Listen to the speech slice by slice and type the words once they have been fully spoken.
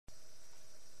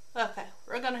Okay,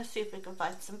 we're gonna see if we can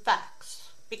find some facts.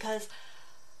 Because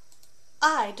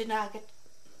I did not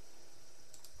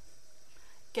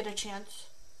get a chance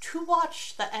to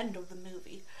watch the end of the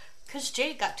movie. Because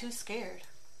Jade got too scared.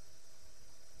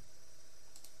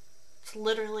 It's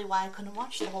literally why I couldn't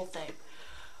watch the whole thing.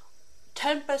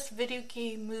 10 best video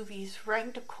game movies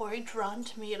ranked according to Rotten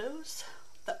Tomatoes.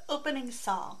 The opening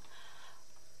song.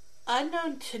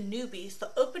 Unknown to newbies,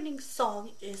 the opening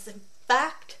song is in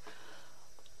fact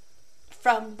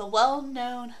from the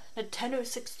well-known Nintendo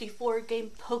 64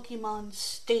 game Pokemon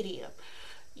Stadium,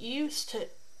 used to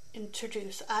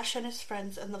introduce Ash and his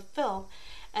friends in the film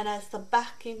and as the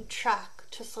backing track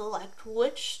to select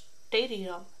which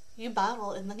stadium you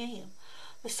battle in the game.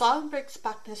 The song brings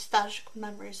back nostalgic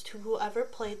memories to whoever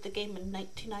played the game in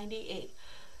 1998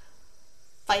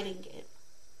 fighting game.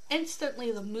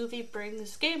 Instantly, the movie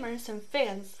brings gamers and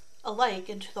fans alike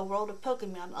into the world of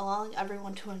Pokemon, allowing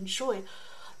everyone to enjoy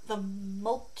the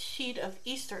multitude of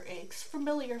Easter eggs,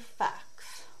 familiar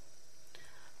facts.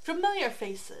 Familiar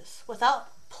faces. Without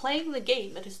playing the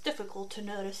game, it is difficult to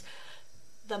notice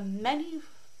the many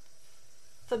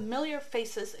familiar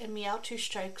faces in Mewtwo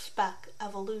Strikes Back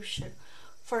Evolution.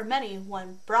 For many,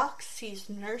 when Brock sees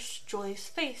Nurse Joy's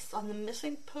face on the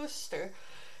missing poster,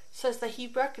 says that he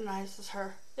recognizes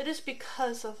her, it is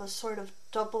because of a sort of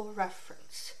double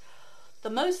reference. The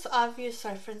most obvious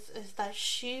reference is that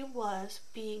she was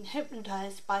being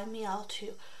hypnotized by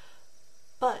Mewtwo,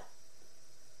 but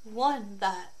one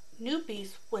that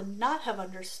newbies would not have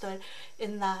understood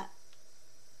is that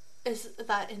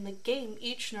in the game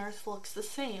each nurse looks the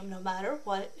same no matter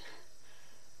what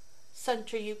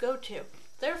center you go to.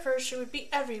 Therefore, she would be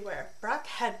everywhere. Brock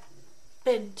had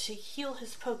been to heal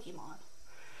his Pokemon.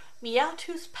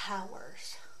 Mewtwo's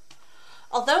powers.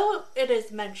 Although it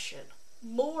is mentioned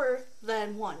more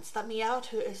than once that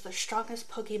Mewtwo is the strongest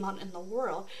Pokemon in the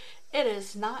world, it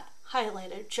is not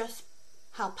highlighted just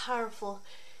how powerful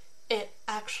it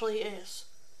actually is.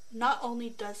 Not only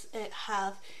does it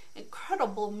have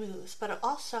incredible moves, but it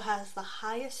also has the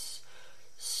highest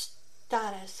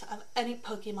status of any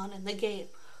Pokemon in the game.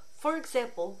 For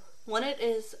example, when it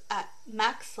is at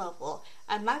max level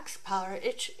and max power,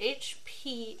 its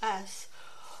HPS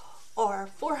are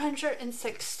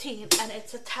 416 and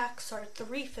its attacks are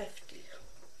 350.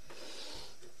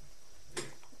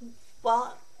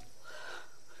 While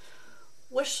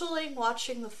whistling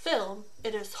watching the film,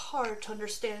 it is hard to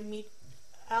understand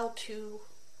Mewtwo's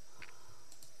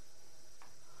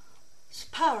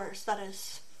powers that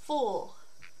is full.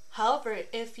 However,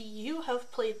 if you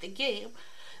have played the game,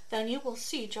 then you will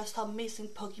see just how amazing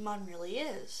Pokemon really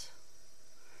is.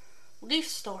 Leaf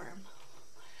Storm.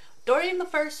 During the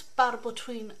first battle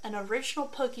between an original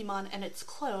Pokemon and its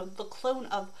clone, the clone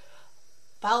of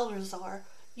Balthazar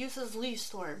uses Leaf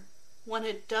Storm. When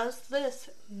it does this,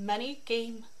 many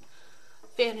game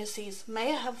fantasies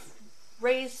may have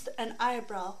raised an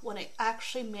eyebrow when it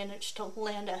actually managed to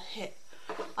land a hit.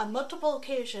 On multiple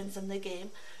occasions in the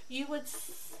game, you would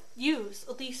use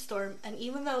Leaf Storm, and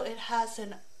even though it has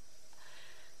an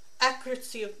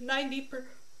accuracy of 90%,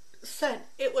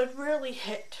 it would rarely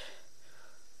hit.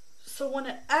 So when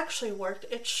it actually worked,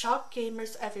 it shocked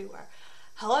gamers everywhere.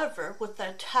 However, with the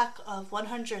attack of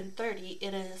 130,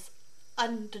 it is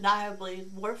undeniably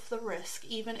worth the risk,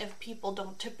 even if people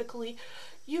don't typically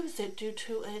use it due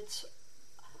to its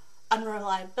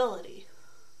unreliability.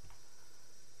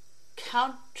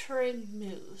 Countering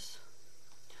moves.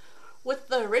 With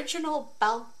the original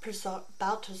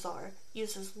Balthazar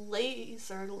uses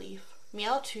Laser Leaf,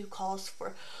 Mewtwo calls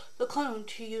for the clone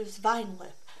to use Vine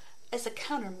Whip as a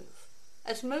counter move.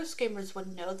 As most gamers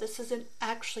would know, this isn't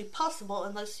actually possible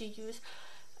unless you use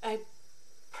a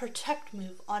protect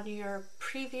move on your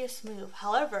previous move.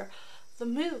 However, the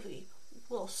movie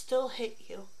will still hit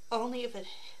you, only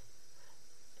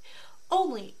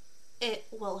it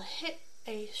will hit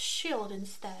a shield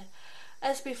instead.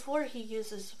 As before he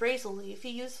uses Razor Leaf, he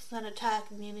uses an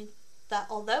attack, meaning that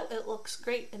although it looks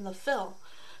great in the film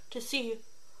to see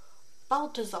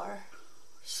Balthazar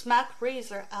smack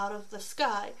Razor out of the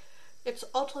sky, it's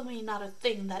ultimately not a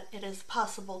thing that it is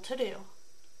possible to do.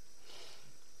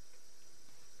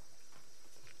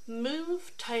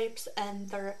 Move types and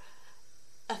their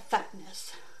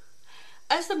effectiveness.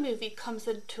 As the movie comes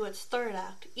into its third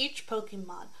act, each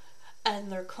Pokemon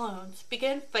and their clones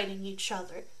begin fighting each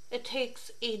other. It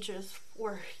takes ages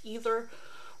for either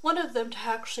one of them to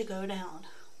actually go down.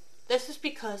 This is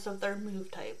because of their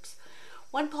move types.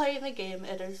 When playing the game,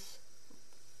 it is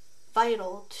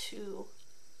vital to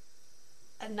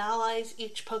analyze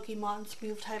each Pokemon's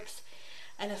move types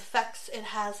and effects it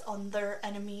has on their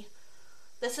enemy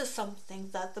This is something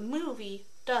that the movie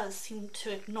does seem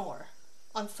to ignore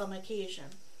on some occasion.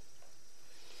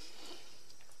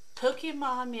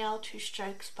 Pokemon Mewtwo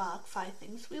Strikes Back, 5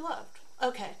 Things We Loved.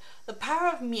 Okay, the power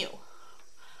of Mew.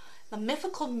 The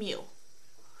mythical Mew.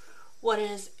 What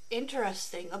is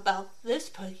interesting about this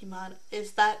Pokemon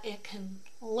is that it can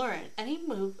learn any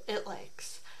move it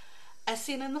likes. As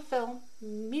seen in the film,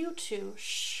 Mewtwo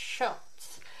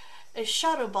shoots a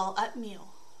shadow ball at Mew,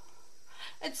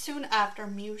 and soon after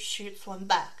Mew shoots one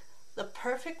back. The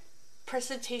perfect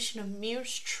presentation of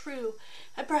Mew's true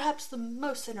and perhaps the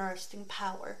most interesting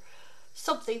power.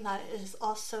 Something that is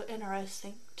also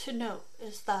interesting to note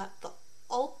is that the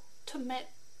ultimate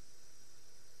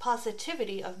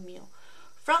positivity of Mew.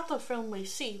 Throughout the film we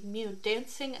see Mew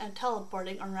dancing and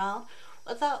teleporting around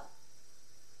without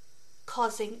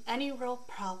causing any real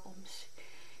problems.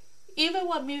 Even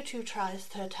when Mewtwo tries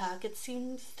to attack, it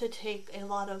seems to take a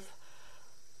lot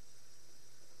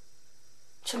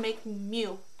to make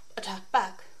Mew attack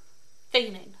back,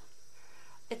 feigning.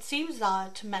 It seems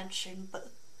odd to mention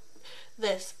but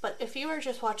if you are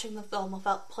just watching the film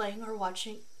without playing or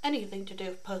watching anything to do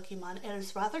with Pokemon, it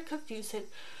is rather confusing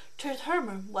to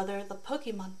determine whether the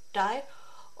Pokemon die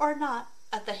or not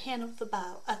at the end of the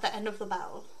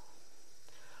battle.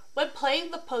 When playing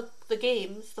the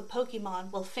games, the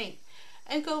Pokemon will faint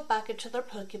and go back into their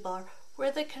Pokeball,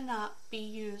 where they cannot be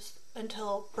used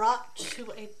until brought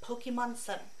to a Pokemon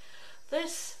Center.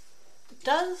 This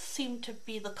does seem to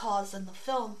be the cause in the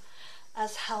film,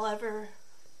 as however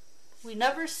we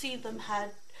never see them had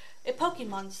a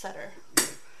Pokemon Center.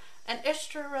 An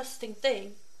interesting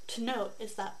thing to note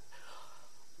is that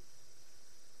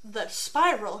the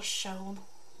spiral shown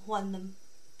when the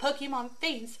Pokemon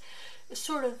faints is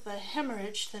sort of a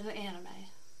hemorrhage to the anime.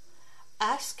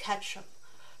 Ash Ketchum.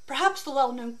 Perhaps the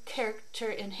well-known character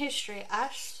in history,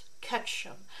 Ash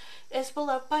Ketchum, is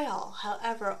beloved by all.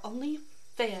 However, only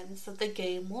fans of the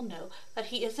game will know that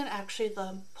he isn't actually the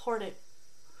important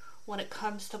when it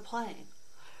comes to playing.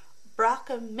 Brock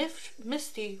and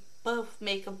Misty both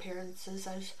make appearances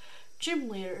as gym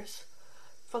leaders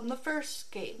from the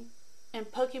first game in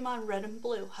Pokemon Red and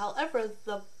Blue. However,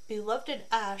 the beloved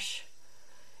Ash,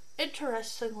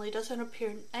 interestingly, doesn't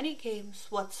appear in any games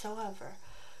whatsoever.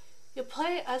 You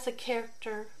play as a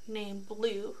character named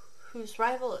Blue, whose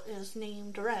rival is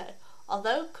named Red.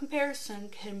 Although comparison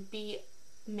can be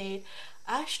made,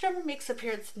 Ash never makes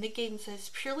appearance in the games as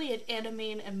purely an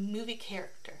anime and movie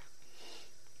character.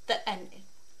 The ending.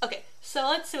 Okay, so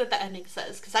let's see what the ending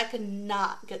says, because I could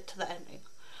not get to the ending.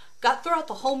 Got throughout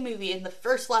the whole movie in the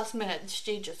last minute, and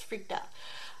she just freaked out.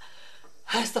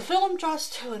 As the film draws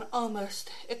to an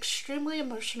almost extremely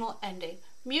emotional ending,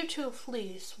 Mewtwo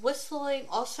flees, whistling,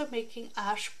 also making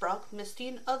Ash, Brock, Misty,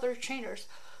 and other trainers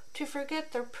to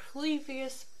forget their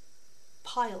previous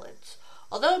pilots.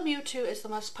 Although Mewtwo is the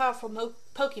most powerful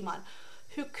Pokemon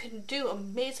who can do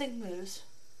amazing moves,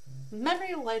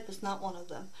 Memory Wipe is not one of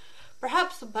them.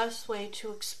 Perhaps the best way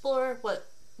to explore what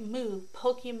move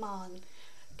Pokemon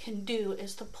can do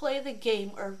is to play the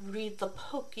game or read the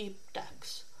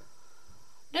Pokédex.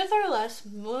 Nevertheless,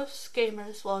 most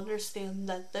gamers will understand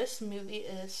that this movie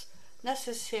is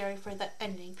necessary for the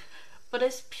ending, but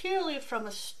is purely from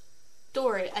a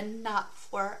story and not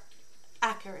for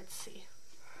accuracy.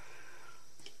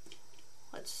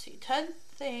 Let's see, 10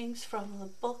 things from the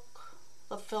book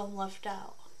the film left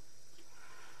out.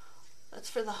 That's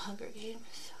for the Hunger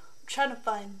Games. I'm trying to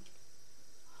find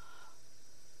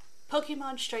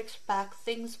Pokemon Strikes Back,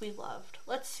 Things We Loved.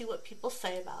 Let's see what people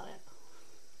say about it.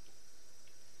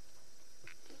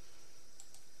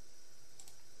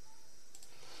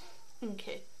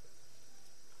 Okay.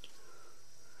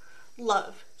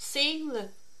 Love. Seeing the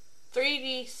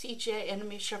 3D CGI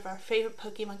animation of our favorite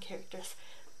Pokemon characters.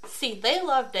 See, they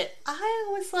loved it. I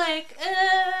was like,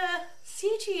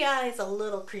 CGI is a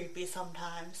little creepy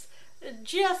sometimes.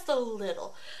 Just a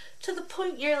little. To the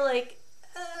point you're like,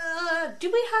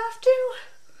 do we have to?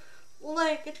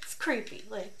 Like, it's creepy.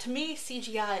 Like, to me,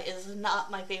 CGI is not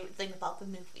my favorite thing about the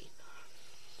movie.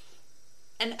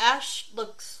 And Ash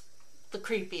looks the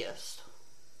creepiest.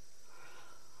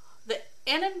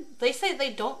 They say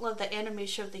they don't love the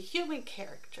animation of the human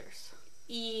characters.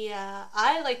 Yeah,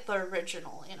 I like the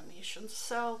original animations,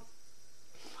 so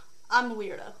I'm a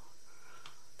weirdo.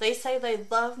 They say they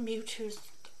love Mewtwo's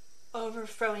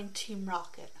overthrowing Team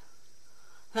Rocket.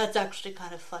 That's actually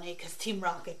kind of funny because Team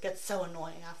Rocket gets so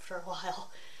annoying after a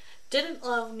while. Didn't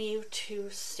love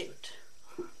Mewtwo's suit.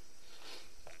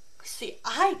 See,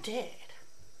 I did.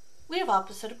 We have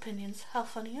opposite opinions. How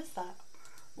funny is that?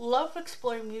 Love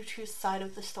exploring Mewtwo's side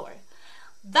of the story.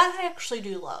 That I actually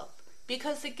do love,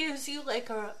 because it gives you like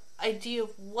a idea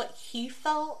of what he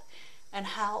felt and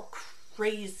how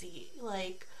crazy,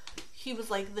 like, he was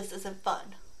like, this isn't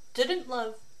fun. Didn't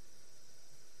love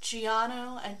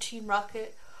Giano and Team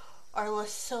Rocket are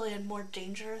less silly and more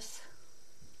dangerous.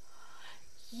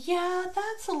 Yeah,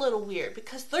 that's a little weird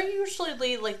because they're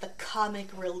usually like the comic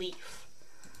relief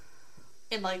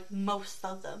in like most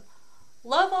of them.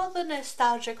 Love all the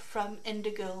nostalgic from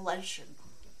Indigo Legend.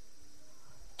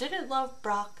 Didn't love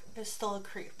Brock is still a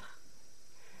creep.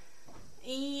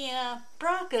 Yeah,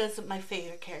 Brock isn't my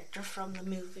favorite character from the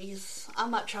movies. I'm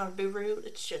not trying to be rude,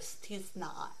 it's just he's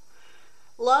not.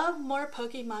 Love more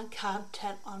Pokemon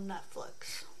content on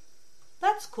Netflix.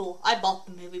 That's cool. I bought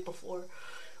the movie before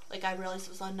like I realized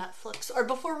it was on Netflix, or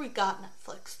before we got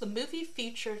Netflix. The movie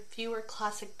featured fewer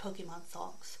classic Pokemon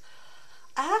songs.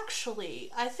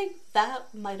 Actually, I think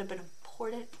that might have been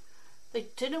important. They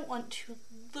didn't want to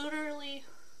literally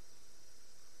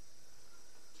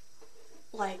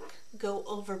like go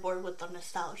overboard with the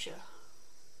nostalgia.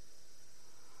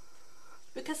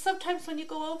 Because sometimes when you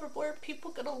go overboard,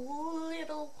 people get a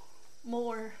little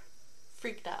more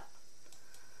freaked out.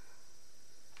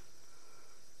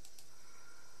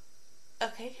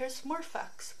 Okay, here's some more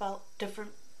facts about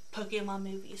different Pokemon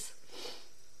movies.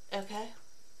 Okay?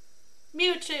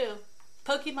 Mewtwo!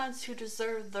 Pokemons who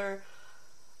deserve their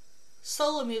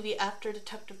solo movie after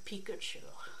Detective Pikachu.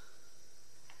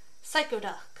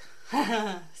 Psychoduck.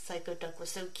 Psychoduck was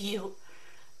so cute.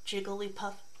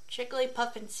 Jigglypuff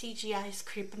and CGI is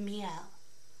creeping me out.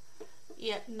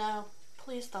 Yeah, no,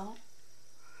 please don't.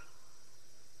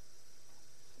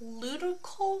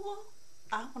 Ludicolo?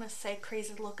 I want to say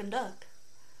crazy looking duck.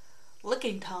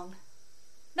 Licking tongue.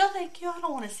 No thank you, I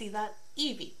don't want to see that.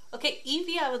 Eevee. Okay,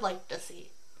 Eevee I would like to see.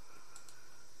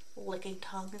 Licking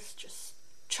tongue is just...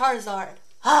 Charizard.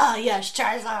 Ah, yes,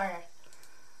 Charizard.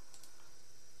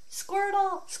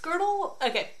 Squirtle.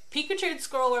 Okay, Pikachu and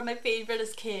Squirtle were my favorite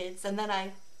as kids, and then I,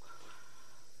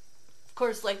 of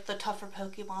course, like the tougher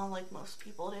Pokemon like most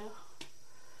people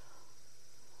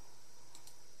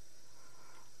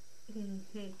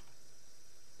do.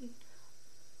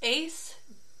 Ace,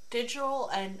 Digital,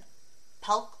 and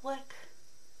Pelklick.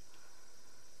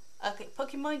 Okay,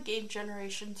 Pokemon game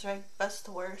generations ranked best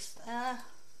to worst.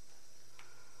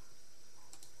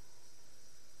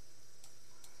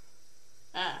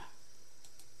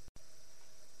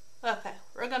 Okay,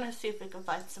 we're gonna see if we can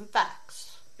find some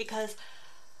facts. Because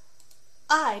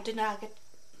I did not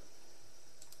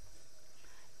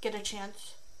get a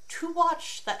chance to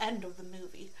watch the end of the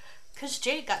movie. Because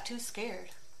Jade got too scared.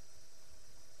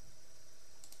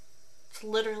 It's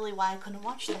literally why I couldn't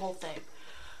watch the whole thing.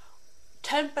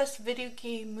 10 best video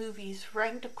game movies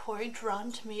ranked according to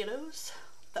Rotten Tomatoes.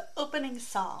 The opening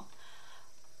song.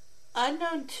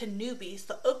 Unknown to newbies,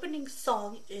 the opening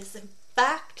song is in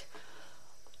fact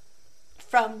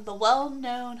from the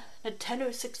well-known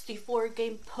Nintendo 64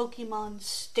 game Pokemon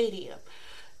Stadium,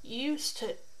 used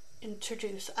to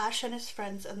introduce Ash and his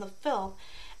friends in the film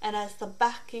and as the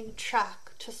backing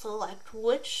track to select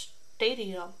which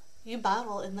stadium you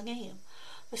battle in the game.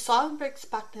 The song brings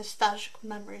back nostalgic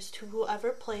memories to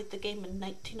whoever played the game in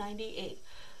 1998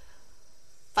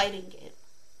 fighting game.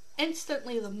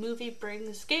 Instantly, the movie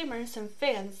brings gamers and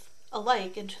fans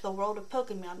alike into the world of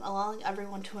Pokemon, allowing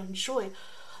everyone to enjoy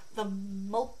the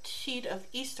multitude of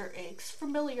Easter eggs,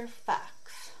 familiar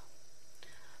facts.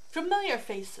 Familiar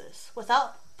faces.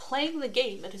 Without playing the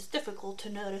game, it is difficult to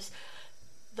notice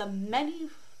the many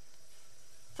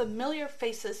familiar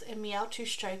faces in Mewtwo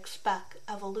Strikes Back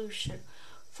Evolution.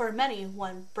 For many,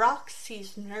 when Brock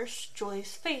sees Nurse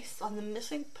Joy's face on the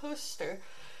missing poster,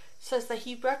 says that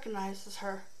he recognizes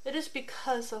her, it is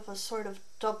because of a sort of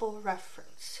double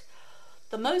reference.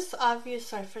 The most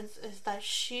obvious reference is that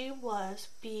she was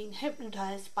being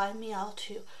hypnotized by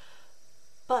Mewtwo,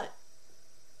 but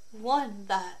one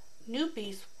that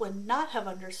newbies would not have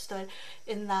understood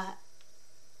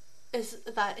is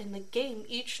that in the game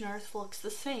each nurse looks the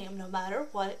same no matter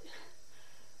what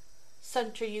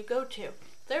center you go to.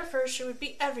 Therefore, she would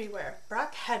be everywhere.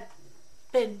 Brock had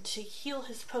been to heal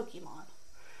his Pokemon.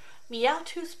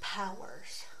 Mewtwo's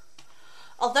powers.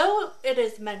 Although it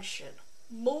is mentioned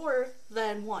more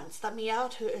than once that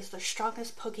Mewtwo is the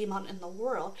strongest Pokemon in the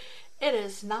world, it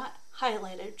is not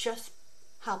highlighted just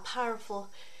how powerful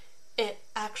it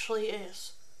actually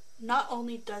is. Not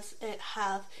only does it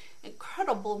have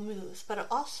incredible moves, but it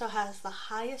also has the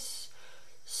highest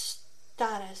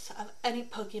status of any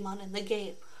Pokemon in the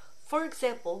game. For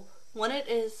example, when it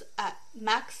is at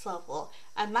max level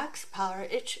and max power,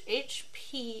 its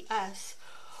HPS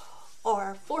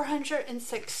are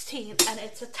 416 and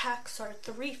its attacks are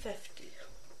 350.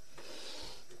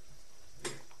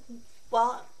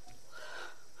 While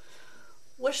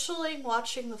Whistling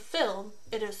watching the film,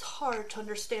 it is hard to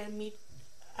understand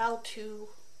Mewtwo's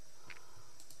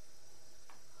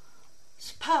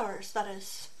powers that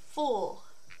is full.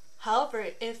 However,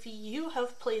 if you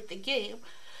have played the game,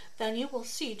 then you will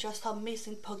see just how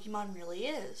amazing Pokemon really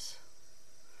is.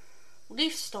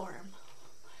 Leaf Storm.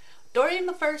 During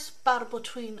the first battle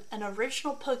between an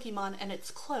original Pokemon and its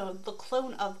clone, the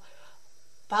clone of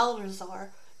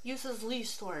Balthazar uses Leaf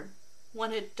Storm.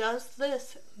 When it does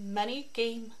this, many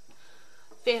game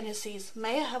fantasies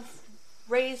may have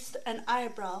raised an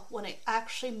eyebrow when it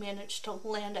actually managed to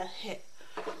land a hit.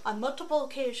 On multiple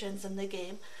occasions in the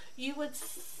game, you would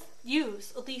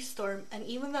use Leaf Storm, and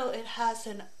even though it has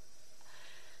an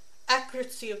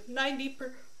accuracy of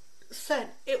 90%,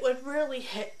 it would rarely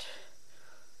hit.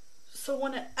 So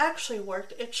when it actually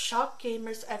worked, it shocked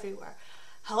gamers everywhere.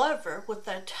 However, with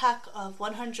the attack of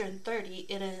 130,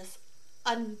 it is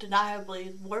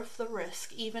undeniably worth the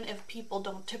risk, even if people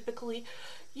don't typically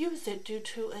use it due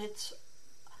to its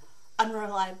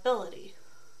unreliability.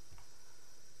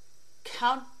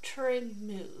 Countering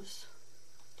moves.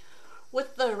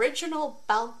 With the original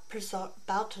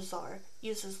Balthazar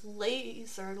uses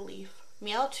Laser Leaf,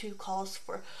 Mewtwo calls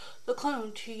for the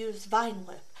clone to use Vine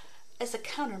Whip as a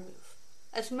counter move.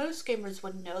 As most gamers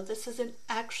would know, this isn't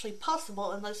actually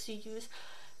possible unless you use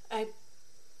a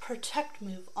protect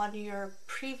move on your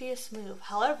previous move.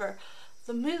 However,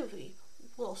 the movie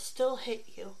will still hit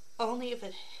you, only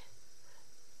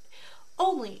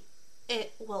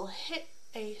it will hit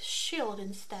a shield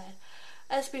instead.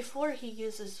 As before he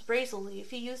uses Razor Leaf,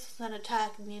 he uses an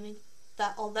attack, meaning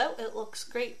that although it looks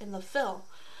great in the film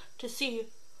to see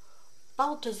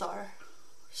Balthazar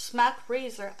smack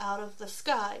Razor out of the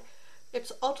sky,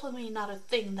 it's ultimately not a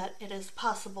thing that it is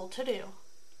possible to do.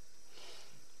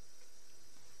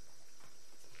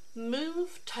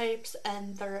 Move types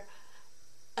and their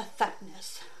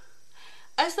effectiveness.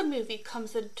 As the movie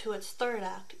comes into its third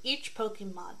act, each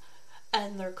Pokemon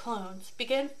and their clones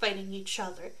begin fighting each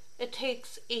other. It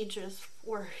takes ages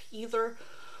for either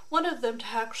one of them to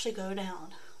actually go down.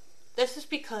 This is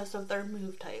because of their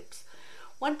move types.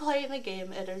 When playing the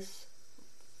game, it is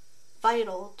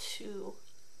vital to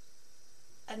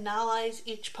analyze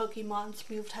each Pokemon's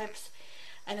move types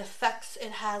and effects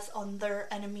it has on their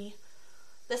enemy.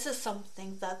 This is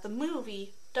something that the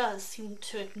movie does seem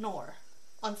to ignore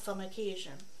on some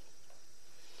occasion.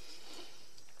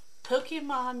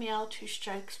 Pokemon Mewtwo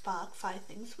Strikes Back 5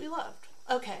 Things We Loved.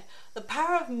 Okay, the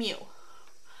power of Mew.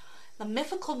 The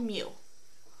mythical Mew.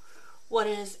 What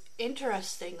is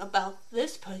interesting about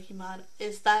this Pokemon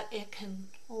is that it can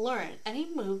learn any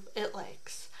move it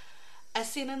likes.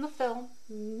 As seen in the film,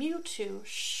 Mewtwo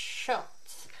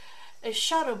shoots a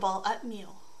Shadow Ball at Mew,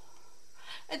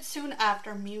 and soon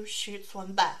after Mew shoots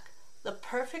one back. The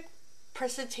perfect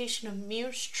presentation of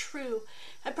Mew's true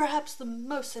and perhaps the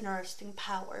most interesting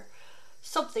power.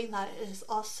 Something that is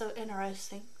also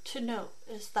interesting to note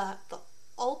is that the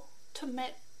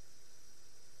ultimate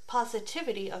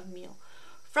positivity of Mew.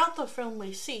 Throughout the film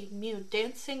we see Mew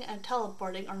dancing and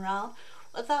teleporting around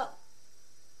without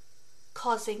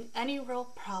causing any real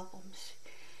problems.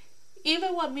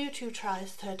 Even when Mewtwo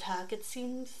tries to attack, it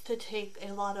seems to take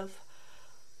a lot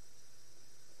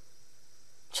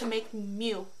to make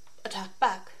Mew attack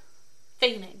back,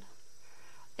 feigning.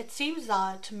 It seems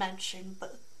odd to mention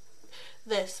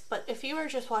but if you are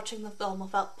just watching the film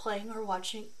without playing or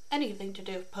watching anything to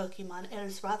do with Pokemon, it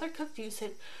is rather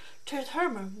confusing to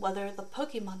determine whether the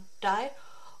Pokemon die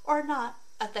or not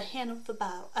at the end of the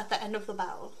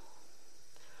battle.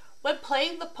 When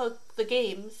playing the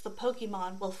games, the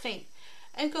Pokemon will faint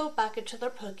and go back into their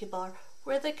Pokeball,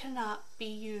 where they cannot be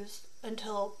used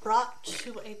until brought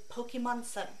to a Pokemon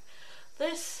Center.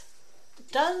 This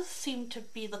does seem to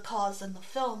be the cause in the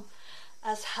film,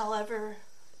 as however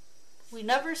we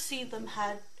never see them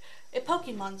had a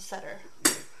Pokemon Center.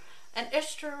 An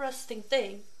interesting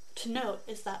thing to note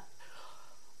is that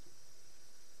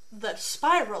the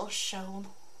spiral shown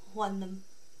when the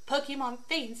Pokemon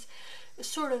faints is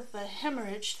sort of a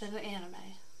hemorrhage to the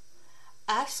anime.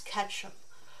 Ash Ketchum.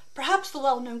 Perhaps the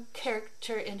well-known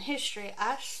character in history,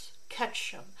 Ash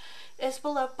Ketchum, is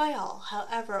beloved by all.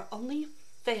 However, only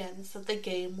fans of the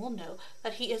game will know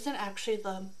that he isn't actually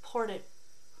the important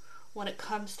when it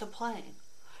comes to playing.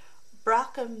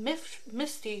 Brock and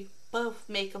Misty both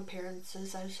make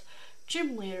appearances as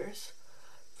gym leaders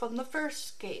from the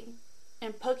first game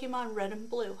in Pokemon Red and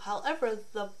Blue. However,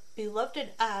 the beloved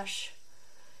Ash,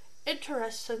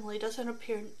 interestingly, doesn't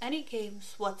appear in any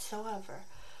games whatsoever.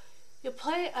 You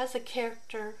play as a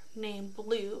character named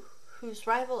Blue, whose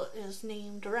rival is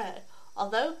named Red.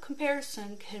 Although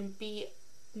comparison can be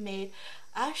made,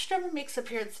 Ash never makes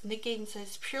appearance in the games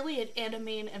as purely an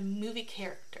anime and movie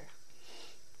character.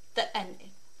 The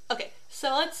ending. Okay,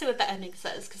 so let's see what the ending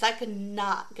says, because I could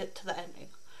not get to the ending.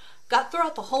 Got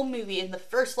throughout the whole movie in the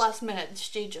last minute and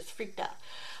she just freaked out.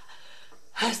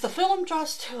 As the film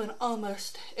draws to an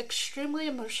almost extremely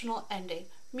emotional ending,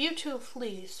 Mewtwo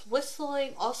flees,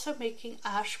 whistling, also making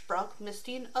Ash, Brock,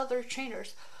 Misty, and other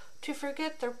trainers to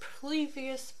forget their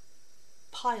previous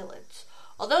pilots.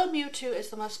 Although Mewtwo is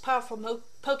the most powerful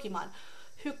Pokemon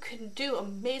who can do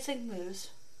amazing moves,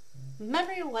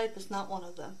 Memory Wipe is not one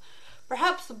of them.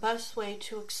 Perhaps the best way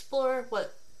to explore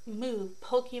what move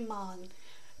Pokemon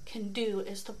can do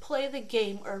is to play the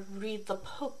game or read the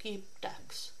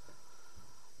Pokédex.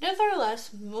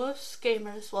 Nevertheless, most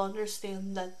gamers will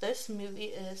understand that this movie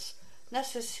is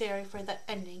necessary for the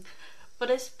ending,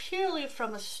 but is purely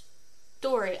from a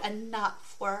story and not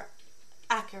for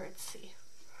accuracy.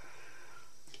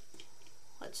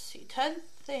 Let's see, 10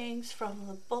 things from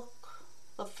the book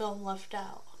the film left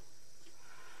out.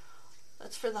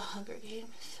 That's for the Hunger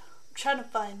Games. I'm trying to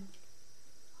find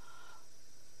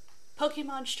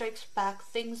Pokemon Strikes Back,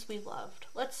 things we loved.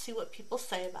 Let's see what people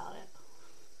say about it.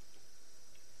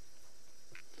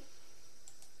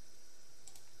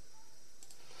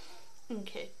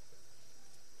 Okay.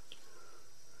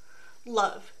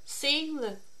 Love. Seeing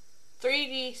the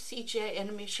 3D CGI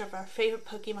animation of our favorite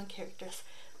Pokemon characters.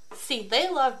 See, they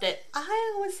loved it.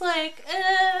 I was like,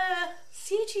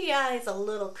 CGI is a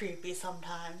little creepy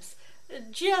sometimes.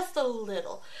 Just a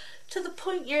little. To the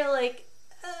point you're like,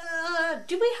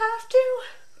 do we have to?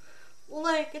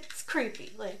 Like, it's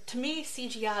creepy. Like, to me,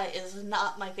 CGI is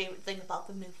not my favorite thing about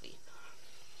the movie.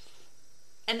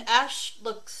 And Ash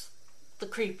looks the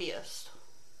creepiest.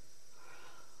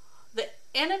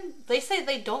 They say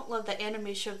they don't love the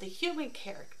animation of the human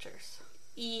characters.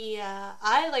 Yeah,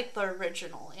 I like the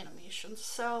original animations,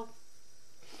 so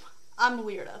I'm a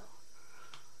weirdo.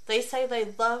 They say they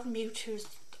love Mewtwo's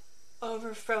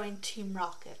overthrowing Team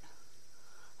Rocket.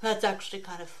 That's actually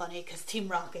kind of funny because Team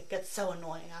Rocket gets so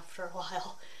annoying after a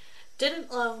while.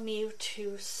 Didn't love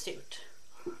Mewtwo's suit.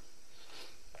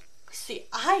 See,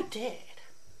 I did.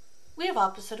 We have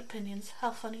opposite opinions.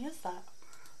 How funny is that?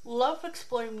 Love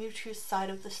exploring Mewtwo's side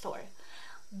of the story.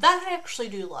 That I actually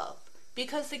do love,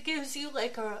 because it gives you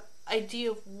like a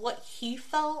idea of what he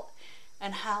felt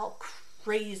and how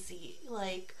crazy,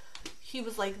 like, he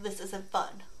was like, this isn't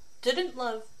fun. Didn't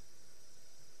love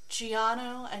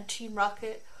Giano and Team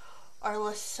Rocket are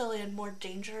less silly and more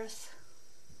dangerous.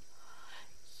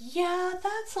 Yeah,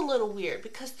 that's a little weird,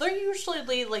 because they're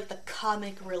usually like the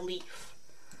comic relief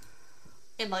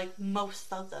in like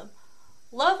most of them.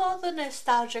 Love all the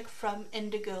nostalgic from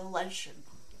Indigo Legend.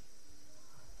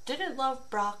 Didn't love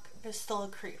Brock is still a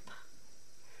creep.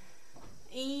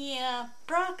 Yeah,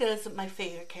 Brock isn't my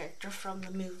favorite character from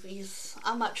the movies.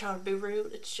 I'm not trying to be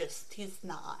rude, it's just he's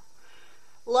not.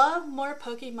 Love more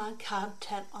Pokemon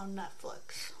content on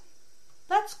Netflix.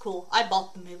 That's cool. I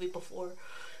bought the movie before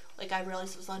I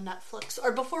realized it was on Netflix,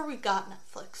 or before we got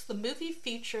Netflix. The movie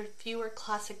featured fewer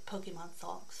classic Pokemon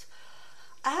songs.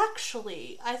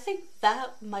 Actually, I think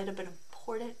that might have been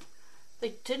important.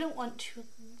 They didn't want to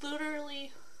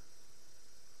literally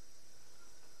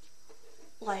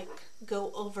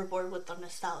go overboard with the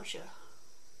nostalgia.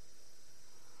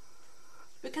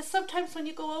 Because sometimes when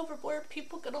you go overboard,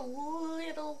 people get a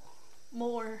little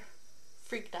more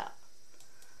freaked out.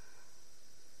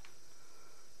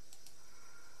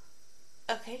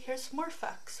 Okay, here's some more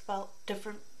facts about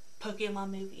different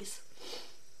Pokemon movies.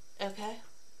 Okay?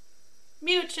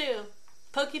 Mewtwo!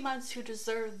 Pokemons who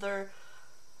deserve their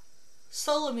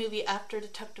solo movie after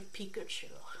Detective Pikachu.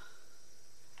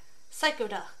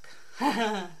 Psychoduck.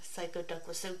 Psychoduck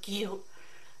was so cute.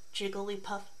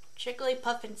 Jigglypuff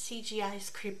and CGI is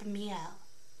creeping me out.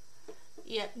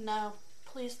 Yeah, no,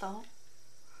 please don't.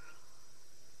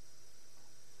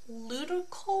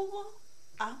 Ludicolo?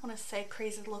 I want to say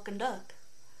crazy looking duck.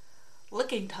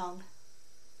 Licking tongue.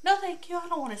 No thank you, I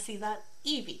don't want to see that.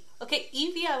 Eevee. Okay,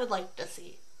 Eevee I would like to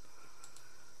see.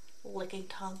 Licking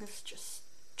tongue is just...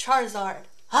 Charizard.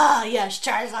 Ah, yes,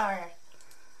 Charizard.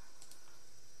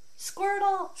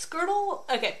 Squirtle.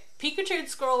 Okay, Pikachu and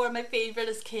Squirtle were my favorite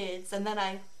as kids, and then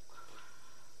I,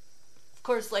 of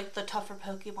course, like the tougher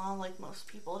Pokemon like most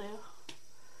people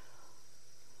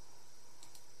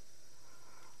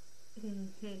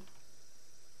do.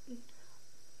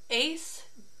 Ace,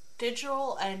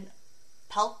 Digital, and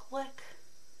Pelklick.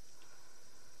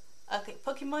 Okay,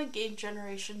 Pokemon game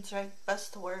generations ranked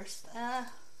best to worst.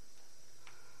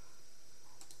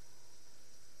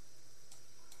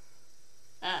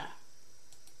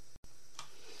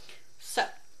 So,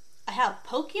 I have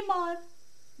Pokemon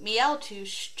Meowth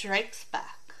Strikes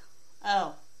Back.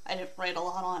 Oh, I didn't write a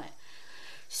lot on it.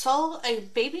 Saw a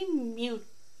baby Mew,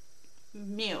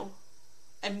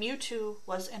 and Mewtwo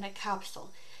was in a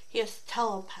capsule. He is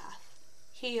telepath.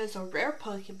 He is a rare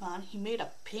Pokemon. He made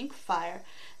a pink fire.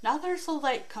 Now there's a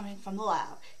light coming from the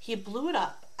lab. He blew it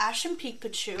up. Ash and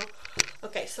Pikachu.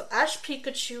 Okay, so Ash,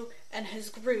 Pikachu, and his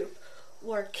group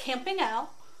were camping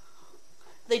out.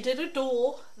 They did a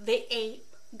duel. They ate.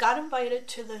 Got invited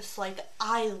to this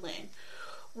island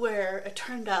where it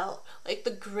turned out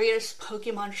the greatest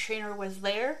Pokemon trainer was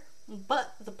there,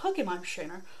 but the Pokemon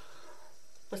trainer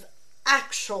was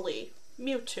actually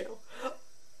Mewtwo,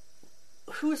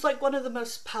 who's one of the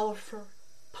most powerful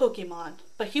Pokemon,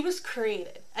 but he was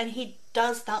created, and he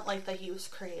does not like that he was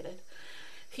created.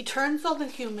 He turns on the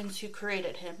humans who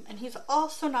created him, and he's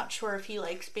also not sure if he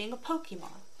likes being a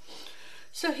Pokemon.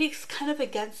 So he's kind of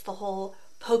against the whole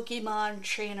Pokemon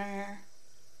trainer.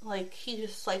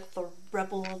 He's the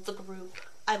rebel of the group.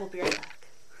 I will be right back.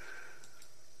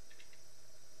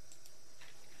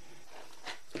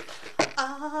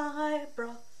 I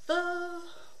brought the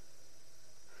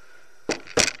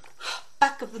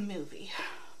back of the movie.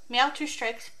 Meowth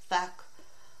Strikes Back,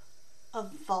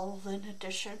 Evolving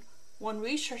Edition. When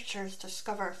researchers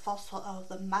discover a fossil of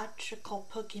the magical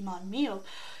Pokemon Mew,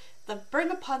 they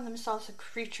bring upon themselves a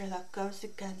creature that goes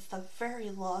against the very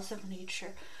laws of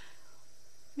nature.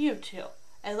 Mewtwo,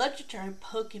 a legendary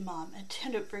Pokemon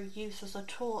intended for use as a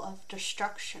tool of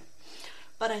destruction.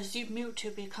 But as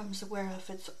Mewtwo becomes aware of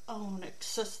its own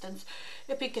existence,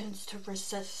 it begins to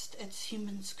resist its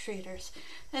human creators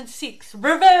and seeks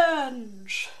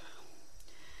revenge.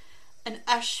 And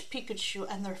Ash, Pikachu,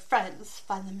 and their friends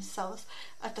find themselves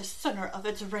at the center of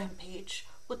its rampage,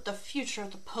 with the future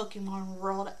of the Pokemon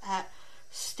world at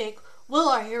stake. Will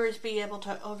our heroes be able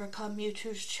to overcome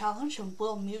Mewtwo's challenge, and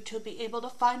will Mewtwo be able to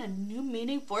find a new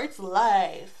meaning for its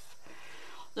life?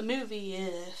 The movie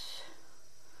is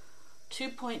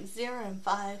 2.0 and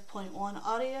 5.1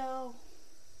 audio,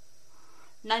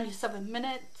 97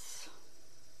 minutes,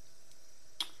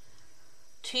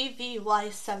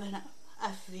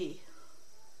 TVY7FV.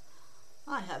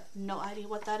 I have no idea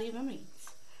what that even means.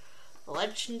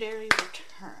 Legendary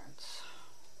Returns.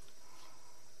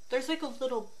 There's a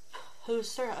little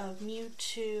poster of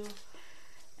Mewtwo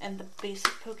and the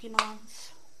basic Pokemons,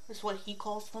 is what he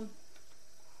calls them.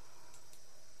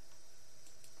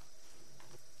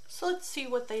 So let's see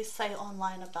what they say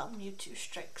online about Mewtwo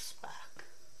Strikes Back.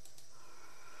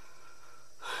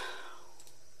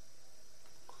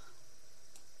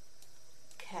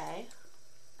 Okay,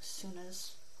 as soon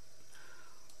as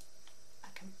I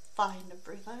can find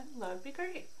everything, that would be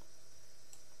great.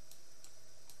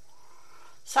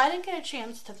 So I didn't get a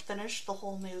chance to finish the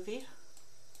whole movie.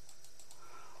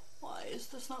 Why is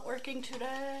this not working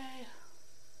today?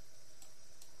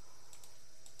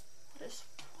 What is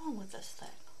wrong with this thing?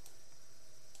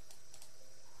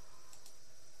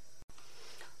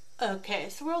 Okay,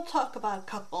 so we'll talk about a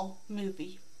couple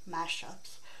movie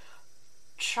mashups.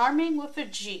 Charming with a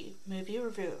G movie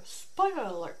review. Spoiler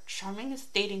alert, Charming is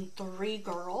dating 3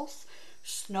 girls: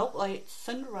 Snow White,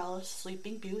 Cinderella,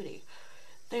 Sleeping Beauty.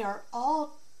 They are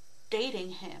all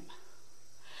dating him.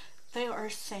 They are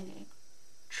singing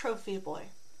Trophy Boy,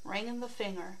 Ring in the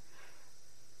Finger,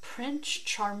 Prince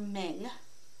Charming.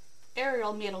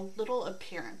 Ariel made a little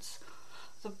appearance.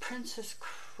 The Princess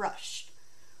Crushed.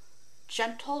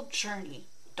 Gentle Journey,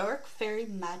 Dark Fairy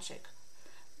Magic.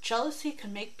 Jealousy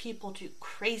can make people do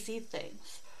crazy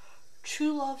things.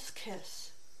 True Love's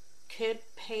Kiss. Kid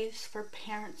pays for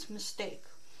parents' mistake.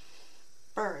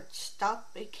 Bird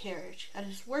stopped a carriage and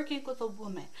is working with a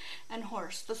woman and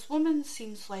horse. This woman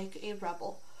seems like a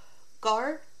rebel.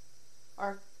 Guard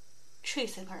are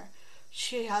chasing her.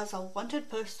 She has a wanted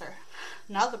poster.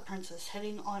 Now the prince is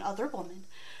hitting on other women.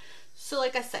 So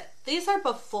like I said, these are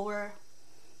before...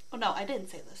 Oh no, I didn't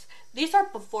say this. These are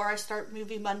before I start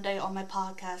Movie Monday on my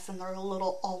podcast, and they're a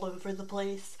little all over the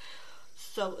place.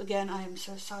 So again, I am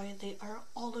so sorry they are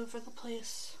all over the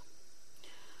place.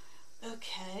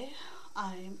 Okay,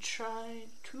 I am trying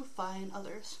to find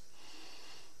others.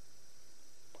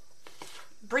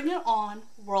 Bring It On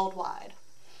Worldwide.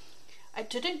 I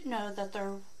didn't know that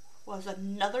there was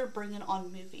another Bring It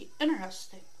On movie.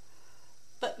 Interesting.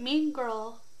 But Mean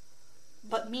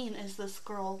is this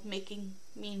girl making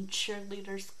mean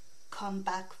cheerleaders come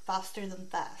back faster than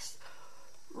fast.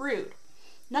 Rude.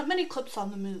 Not many clips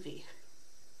on the movie.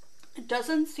 It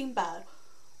doesn't seem bad.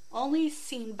 Only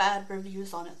seen bad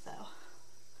reviews on it though.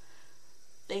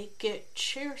 They get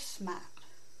chair smacked.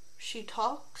 She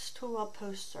talks to a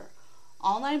poster.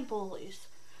 Online bullies.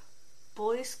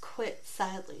 Boys quit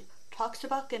sadly. Talks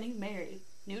about getting married.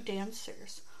 new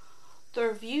dancers. The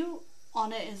review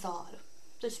on it is odd.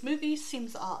 This movie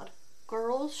seems odd.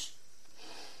 Girls'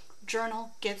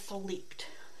 journal gets leaked,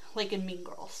 like in Mean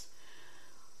Girls.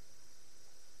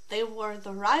 They were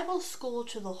the rival school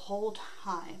to the whole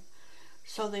time,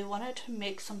 so they wanted to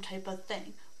make some type of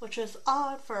thing, which is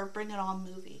odd for a Bring It On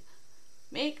movie.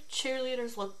 Make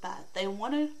cheerleaders look bad. They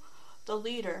wanted the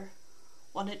leader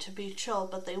wanted to be chill,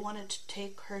 but they wanted to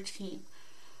take her team.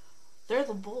 They're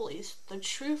the bullies, the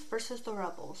truth versus the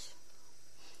rebels.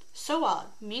 So odd.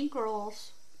 Mean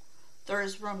Girls, there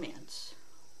is romance.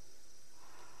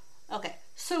 Okay,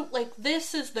 so like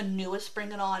this is the newest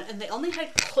Bring It On, and they only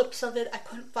had clips of it. I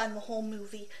couldn't find the whole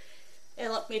movie,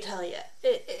 and let me tell you,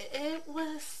 it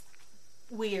was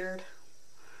weird.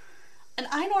 And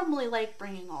I normally like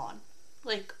Bringing On,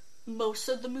 like most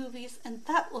of the movies, and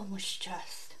that one was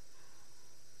just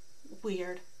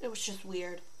weird. It was just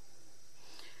weird.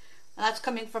 And that's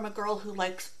coming from a girl who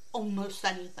likes almost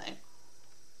anything.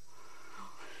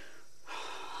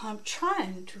 I'm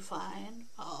trying to find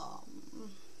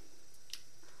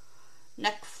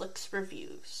Netflix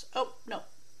reviews. Oh, no.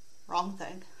 Wrong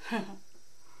thing.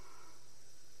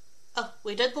 Oh,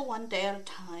 we did the one day at a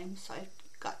time, so I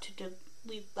got to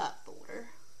delete that folder.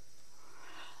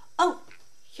 Oh,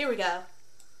 here we go.